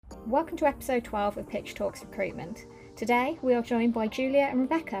Welcome to episode 12 of Pitch Talks Recruitment. Today we are joined by Julia and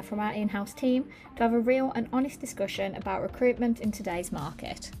Rebecca from our in-house team to have a real and honest discussion about recruitment in today's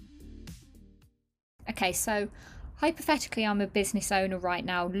market. Okay, so hypothetically I'm a business owner right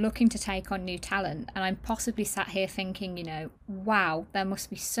now looking to take on new talent, and I'm possibly sat here thinking, wow, there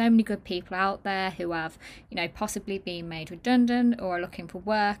must be so many good people out there who have, possibly been made redundant or are looking for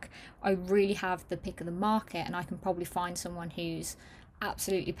work. I really have the pick of the market and I can probably find someone who's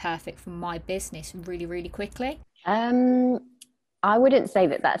absolutely perfect for my business really, really quickly. I wouldn't say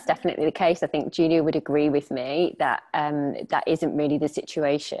that that's definitely the case. I think Julia would agree with me that that isn't really the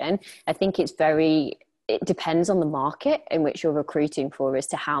situation. I think it depends on the market in which you're recruiting for as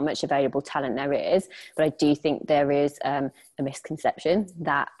to how much available talent there is. But I do think there is a misconception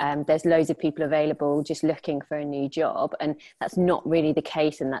that there's loads of people available just looking for a new job. And that's not really the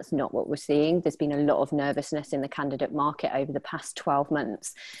case. And that's not what we're seeing. There's been a lot of nervousness in the candidate market over the past 12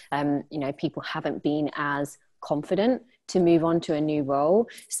 months. People haven't been as confident to move on to a new role.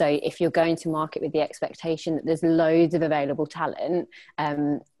 So if you're going to market with the expectation that there's loads of available talent,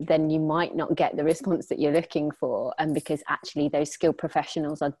 then you might not get the response that you're looking for. And because actually those skilled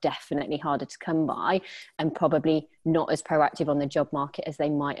professionals are definitely harder to come by and probably not as proactive on the job market as they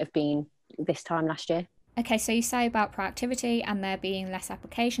might have been this time last year. Okay, so you say about proactivity and there being less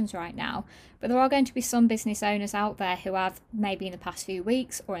applications right now, but there are going to be some business owners out there who have, maybe in the past few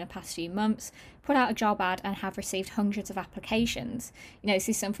weeks or in the past few months, put out a job ad and have received hundreds of applications. This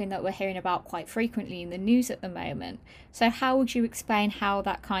is something that we're hearing about quite frequently in the news at the moment. So how would you explain how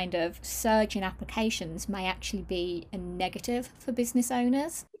that kind of surge in applications may actually be a negative for business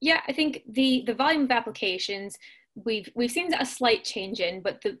owners? Yeah, I think the volume of applications we've seen a slight change in,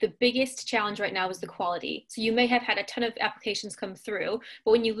 but the biggest challenge right now is the quality. So you may have had a ton of applications come through,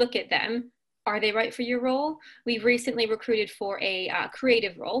 but when you look at them, are they right for your role? We've recently recruited for a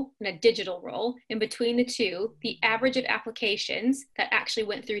creative role and a digital role. In between the two, the average of applications that actually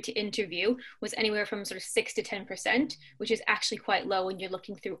went through to interview was anywhere from sort of 6 to 10%, which is actually quite low when you're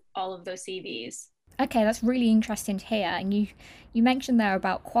looking through all of those CVs. Okay, that's really interesting to hear. And you mentioned there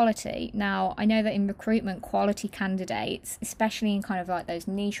about quality. Now, I know that in recruitment, quality candidates, especially in kind of like those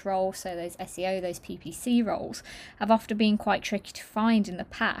niche roles, so those SEO, those PPC roles, have often been quite tricky to find in the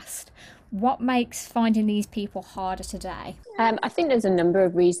past. What makes finding these people harder today? I think there's a number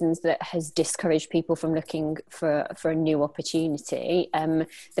of reasons that has discouraged people from looking for a new opportunity.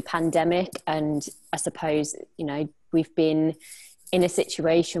 The pandemic, and I suppose, we've been in a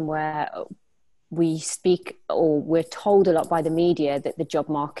situation where we speak, or we're told a lot by the media, that the job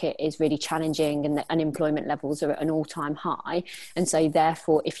market is really challenging and that unemployment levels are at an all-time high. And so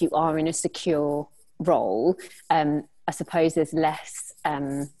therefore, if you are in a secure role, I suppose there's less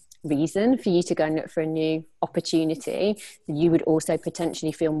reason for you to go and look for a new opportunity. You would also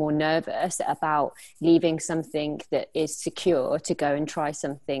potentially feel more nervous about leaving something that is secure to go and try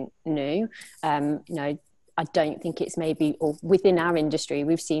something new. I don't think it's maybe, or within our industry,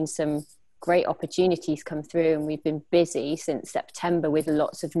 we've seen some great opportunities come through, and we've been busy since September with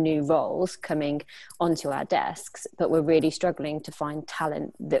lots of new roles coming onto our desks, but we're really struggling to find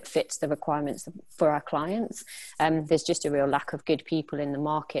talent that fits the requirements for our clients. There's just a real lack of good people in the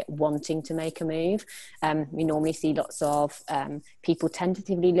market wanting to make a move. We normally see lots of people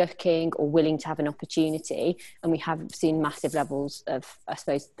tentatively looking or willing to have an opportunity, and we have seen massive levels of, I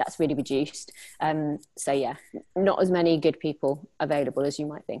suppose, that's really reduced. So yeah, not as many good people available as you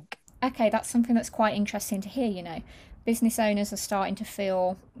might think. Okay, that's something that's quite interesting to hear. Business owners are starting to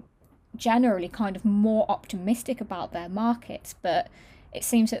feel generally kind of more optimistic about their markets, but it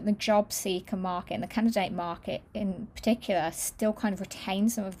seems that the job seeker market and the candidate market in particular still kind of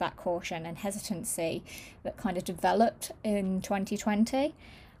retains some of that caution and hesitancy that kind of developed in 2020.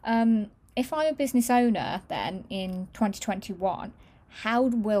 If I'm a business owner then in 2021, how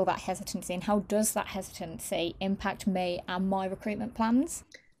will that hesitancy and how does that hesitancy impact me and my recruitment plans?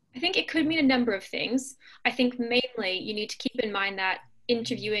 I think it could mean a number of things. I think mainly you need to keep in mind that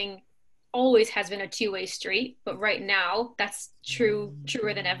interviewing always has been a two-way street, but right now that's truer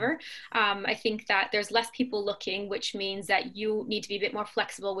than ever. I think that there's less people looking, which means that you need to be a bit more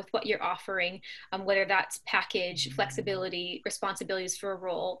flexible with what you're offering, whether that's package, flexibility, responsibilities for a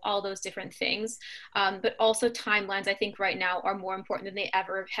role, all those different things. But also timelines, I think right now are more important than they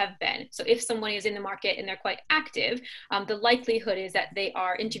ever have been. So if someone is in the market and they're quite active, the likelihood is that they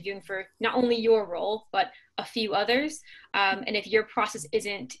are interviewing for not only your role, but a few others. And if your process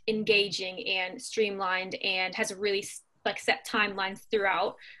isn't engaging and streamlined and has a really set timelines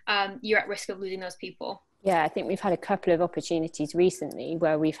throughout, you're at risk of losing those people. Yeah, I think we've had a couple of opportunities recently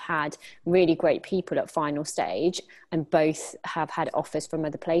where we've had really great people at final stage and both have had offers from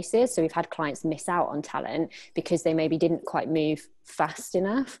other places. So we've had clients miss out on talent because they maybe didn't quite move fast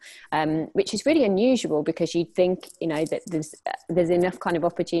enough, which is really unusual because you'd think, you know, that there's enough kind of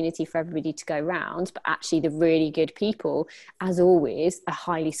opportunity for everybody to go round, but actually the really good people, as always, are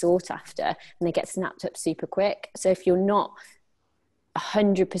highly sought after and they get snapped up super quick. So if you're not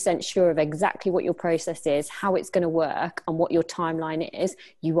 100% sure of exactly what your process is, how it's going to work, and what your timeline is,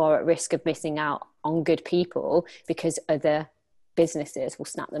 you are at risk of missing out on good people because other businesses will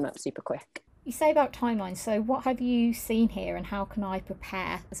snap them up super quick. You say about timelines, so what have you seen here and how can I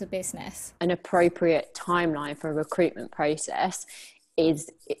prepare as a business? An appropriate timeline for a recruitment process is,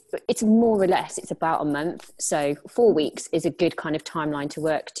 it's more or less, it's about a month. So 4 weeks is a good kind of timeline to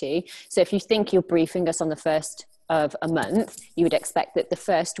work to. So if you think you're briefing us on the first of a month, you would expect that the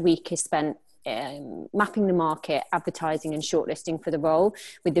first week is spent mapping the market, advertising and shortlisting for the role,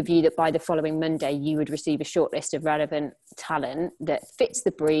 with the view that by the following Monday you would receive a shortlist of relevant talent that fits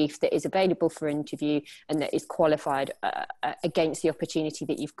the brief, that is available for interview and that is qualified against the opportunity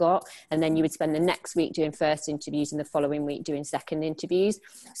that you've got. And then you would spend the next week doing first interviews and the following week doing second interviews.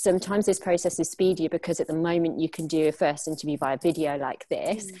 Sometimes this process is speedier because at the moment you can do a first interview via video like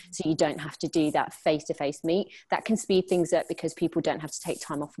this, so you don't have to do that face-to-face meet. That can speed things up because people don't have to take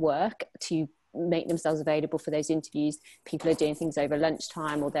time off work to make themselves available for those interviews. People are doing things over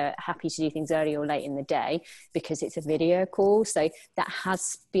lunchtime, or they're happy to do things early or late in the day because it's a video call. So that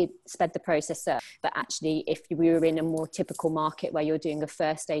has sped the process up. But actually, if we were in a more typical market where you're doing a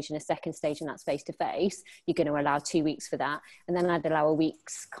first stage and a second stage and that's face to face, you're going to allow 2 weeks for that, and then I'd allow a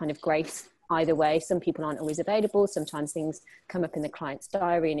week's kind of grace either way. Some people aren't always available. Sometimes things come up in the client's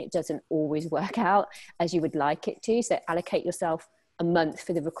diary and it doesn't always work out as you would like it to. So allocate yourself a month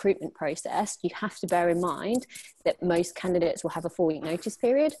for the recruitment process. You have to bear in mind that most candidates will have a 4-week notice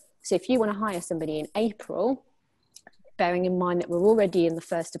period. So if you want to hire somebody in April, bearing in mind that we're already in the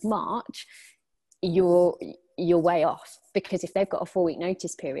 1st of March, you're way off, because if they've got a 4-week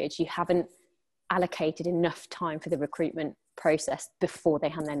notice period, you haven't allocated enough time for the recruitment process before they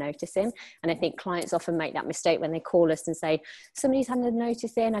hand their notice in. And I think clients often make that mistake when they call us and say, somebody's handed a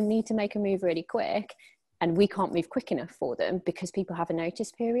notice in, I need to make a move really quick. And we can't move quick enough for them because people have a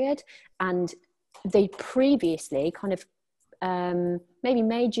notice period. And they previously kind of maybe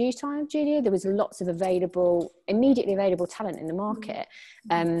May, June time, Julia, there was lots of immediately available talent in the market,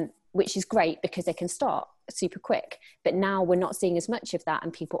 which is great because they can start super quick. But now we're not seeing as much of that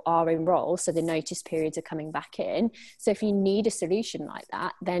and people are in roles, so the notice periods are coming back in. So if you need a solution like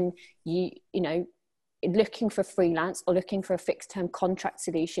that, then you know, looking for freelance or looking for a fixed term contract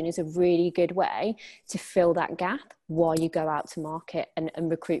solution is a really good way to fill that gap while you go out to market and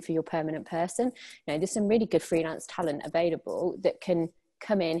recruit for your permanent person. You know, there's some really good freelance talent available that can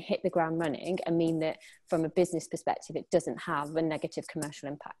come in, hit the ground running, and mean that from a business perspective, it doesn't have a negative commercial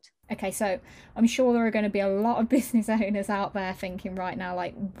impact. Okay, so I'm sure there are going to be a lot of business owners out there thinking right now,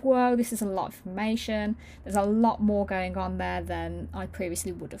 like, whoa, this is a lot of information. There's a lot more going on there than I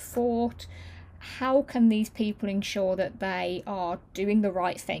previously would have thought. How can these people ensure that they are doing the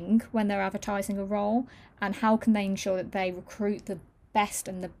right thing when they're advertising a role? And how can they ensure that they recruit the best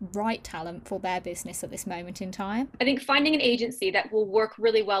and the right talent for their business at this moment in time? I think finding an agency that will work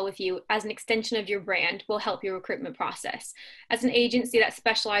really well with you as an extension of your brand will help your recruitment process. As an agency that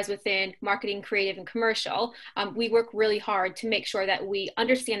specializes within marketing, creative, and commercial, we work really hard to make sure that we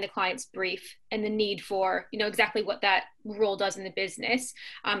understand the client's brief and the need for, you know, exactly what that role does in the business.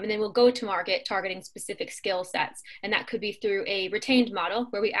 And then we'll go to market targeting specific skill sets. And that could be through a retained model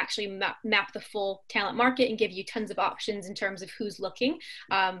where we actually map the full talent market and give you tons of options in terms of who's looking,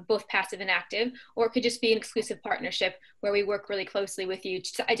 both passive and active, or it could just be an exclusive partnership where we work really closely with you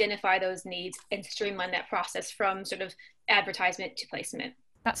to identify those needs and streamline that process from sort of advertisement to placement.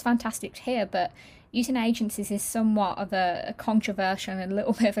 That's fantastic to hear, but using agencies is somewhat of a controversial and a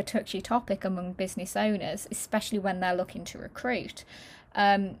little bit of a touchy topic among business owners, especially when they're looking to recruit.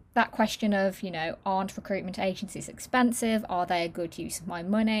 That question of, you know, aren't recruitment agencies expensive? Are they a good use of my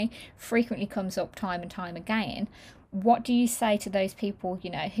money? Frequently comes up time and time again. What do you say to those people,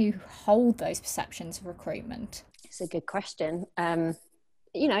 you know, who hold those perceptions of recruitment? It's a good question.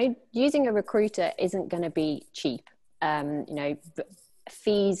 You know, using a recruiter isn't going to be cheap. You know,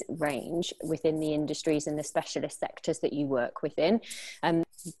 fees range within the industries and the specialist sectors that you work within.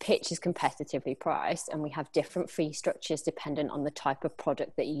 Pitch is competitively priced, and we have different fee structures dependent on the type of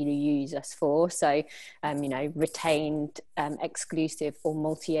product that you use us for. So, you know, retained, exclusive, or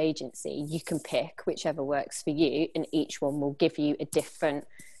multi-agency, you can pick whichever works for you, and each one will give you a different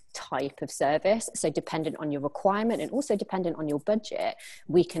type of service. So dependent on your requirement and also dependent on your budget,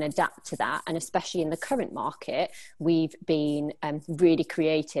 we can adapt to that. And especially in the current market, we've been really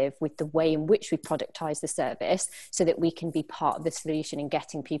creative with the way in which we productize the service so that we can be part of the solution in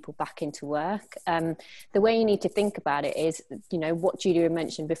getting people back into work. The way you need to think about it is, you know, what Julia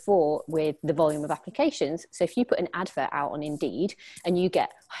mentioned before with the volume of applications. So if you put an advert out on Indeed and you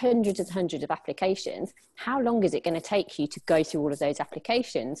get hundreds and hundreds of applications, how long is it going to take you to go through all of those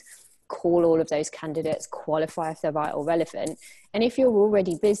applications, call all of those candidates, qualify if they're right or relevant? And if you're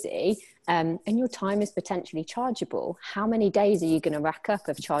already busy and your time is potentially chargeable, how many days are you going to rack up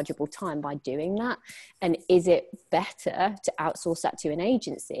of chargeable time by doing that? And is it better to outsource that to an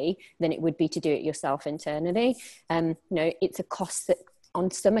agency than it would be to do it yourself internally? You know, it's a cost that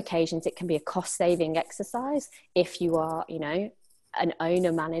on some occasions it can be a cost saving exercise if you are, you know, an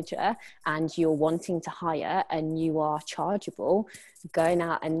owner manager and you're wanting to hire and you are chargeable. Going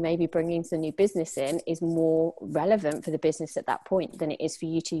out and maybe bringing some new business in is more relevant for the business at that point than it is for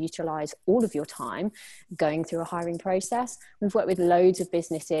you to utilize all of your time going through a hiring process. We've worked with loads of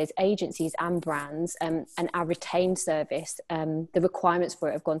businesses, agencies and brands, and our retained service, the requirements for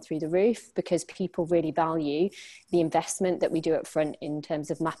it have gone through the roof because people really value the investment that we do up front in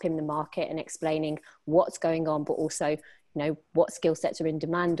terms of mapping the market and explaining what's going on, but also, you know, what skill sets are in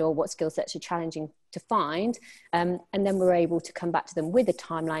demand or what skill sets are challenging to find. And then we're able to come back to them with a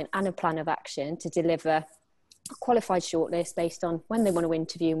timeline and a plan of action to deliver a qualified shortlist based on when they want to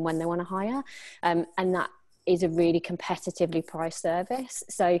interview and when they want to hire. And that is a really competitively priced service.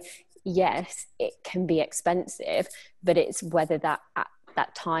 So yes, it can be expensive, but it's whether that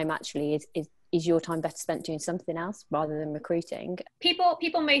time actually is your time better spent doing something else rather than recruiting?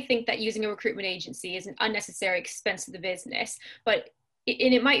 People may think that using a recruitment agency is an unnecessary expense to the business, but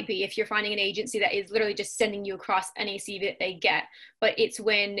it might be if you're finding an agency that is literally just sending you across any CV that they get. But it's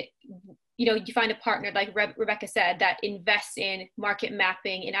when, you know, you find a partner like Rebecca said that invests in market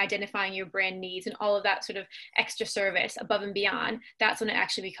mapping, in identifying your brand needs and all of that sort of extra service above and beyond, that's when it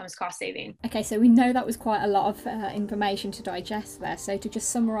actually becomes cost saving. Okay, so we know that was quite a lot of information to digest there. So to just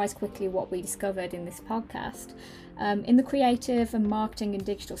summarise quickly what we discovered in this podcast, in the creative and marketing and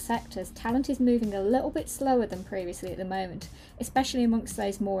digital sectors, talent is moving a little bit slower than previously at the moment, especially amongst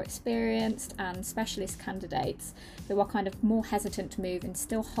those more experienced and specialist candidates who are kind of more hesitant to move and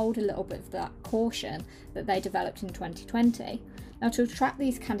still hold a little bit of that caution that they developed in 2020. Now, to attract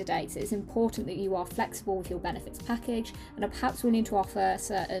these candidates, it's important that you are flexible with your benefits package and are perhaps willing to offer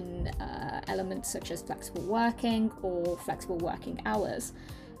certain elements such as flexible working or flexible working hours.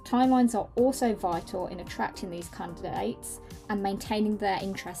 Timelines are also vital in attracting these candidates and maintaining their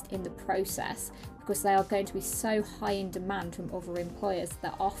interest in the process, because they are going to be so high in demand from other employers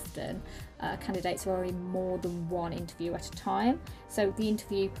that often candidates are in more than one interview at a time. So the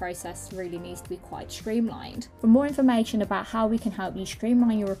interview process really needs to be quite streamlined. For more information about how we can help you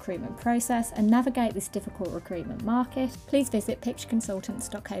streamline your recruitment process and navigate this difficult recruitment market, please visit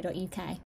pitchconsultants.co.uk.